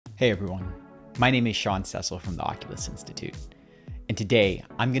Hey everyone, my name is Sean Cecil from the Oculus Institute, and today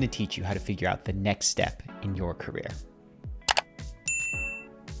I'm going to teach you how to figure out the next step in your career.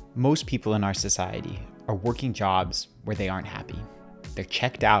 Most people in our society are working jobs where they aren't happy. They're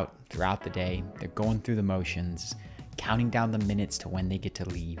checked out throughout the day, they're going through the motions, counting down the minutes to when they get to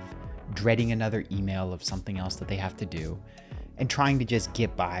leave, dreading another email of something else that they have to do, and trying to just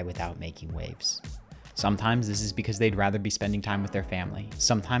get by without making waves. Sometimes this is because they'd rather be spending time with their family.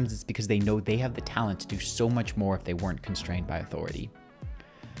 Sometimes it's because they know they have the talent to do so much more if they weren't constrained by authority.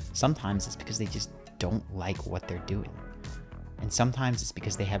 Sometimes it's because they just don't like what they're doing. And sometimes it's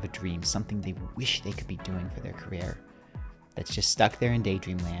because they have a dream, something they wish they could be doing for their career, that's just stuck there in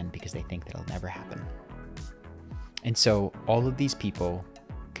daydream land because they think that it'll never happen. And so all of these people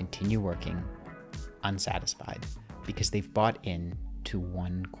continue working unsatisfied because they've bought in to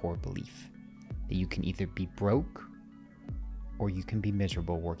one core belief: that you can either be broke or you can be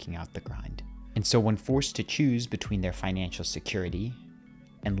miserable working out the grind. And so when forced to choose between their financial security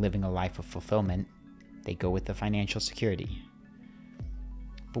and living a life of fulfillment, they go with the financial security.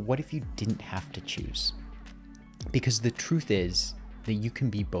 But what if you didn't have to choose? Because the truth is that you can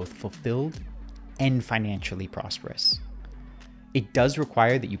be both fulfilled and financially prosperous. It does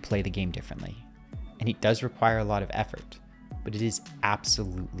require that you play the game differently, and it does require a lot of effort, but it is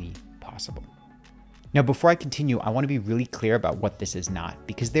absolutely possible. Now, before I continue, I want to be really clear about what this is not,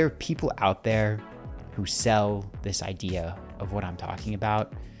 because there are people out there who sell this idea of what I'm talking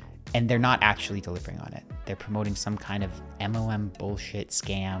about, and they're not actually delivering on it. They're promoting some kind of MLM bullshit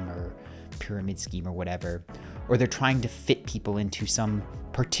scam or pyramid scheme or whatever, or they're trying to fit people into some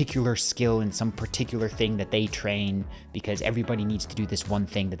particular skill in some particular thing that they train because everybody needs to do this one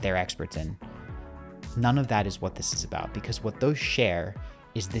thing that they're experts in. None of that is what this is about, because what those share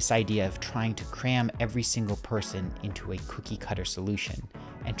is this idea of trying to cram every single person into a cookie cutter solution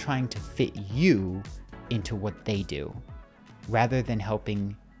and trying to fit you into what they do, rather than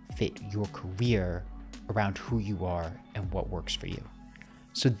helping fit your career around who you are and what works for you.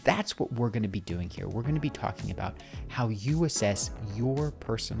 So that's what we're going to be doing here. We're going to be talking about how you assess your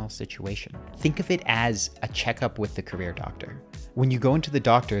personal situation. Think of it as a checkup with the career doctor. When you go into the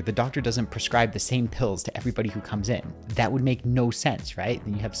doctor doesn't prescribe the same pills to everybody who comes in. That would make no sense, right?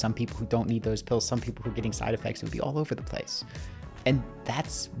 Then you have some people who don't need those pills, some people who are getting side effects. It would be all over the place. And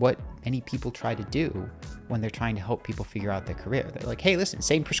that's what many people try to do when they're trying to help people figure out their career. They're like, hey, listen,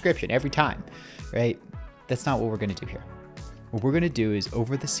 same prescription every time, right? That's not what we're going to do here. What we're going to do is,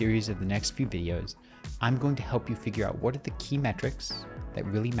 over the series of the next few videos, I'm going to help you figure out what are the key metrics that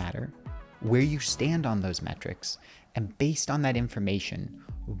really matter, where you stand on those metrics, and based on that information,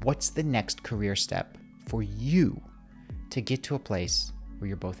 what's the next career step for you to get to a place where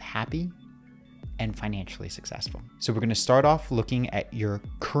you're both happy and financially successful. So we're going to start off looking at your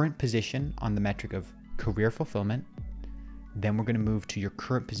current position on the metric of career fulfillment. Then we're going to move to your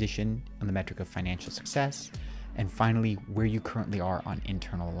current position on the metric of financial success. And finally, where you currently are on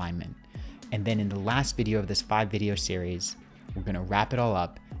internal alignment. And then in the last video of this 5-video series, we're going to wrap it all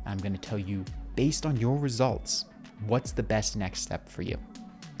up. And I'm going to tell you, based on your results, what's the best next step for you.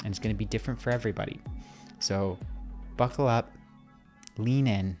 And it's going to be different for everybody. So buckle up, lean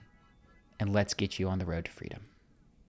in, and let's get you on the road to freedom.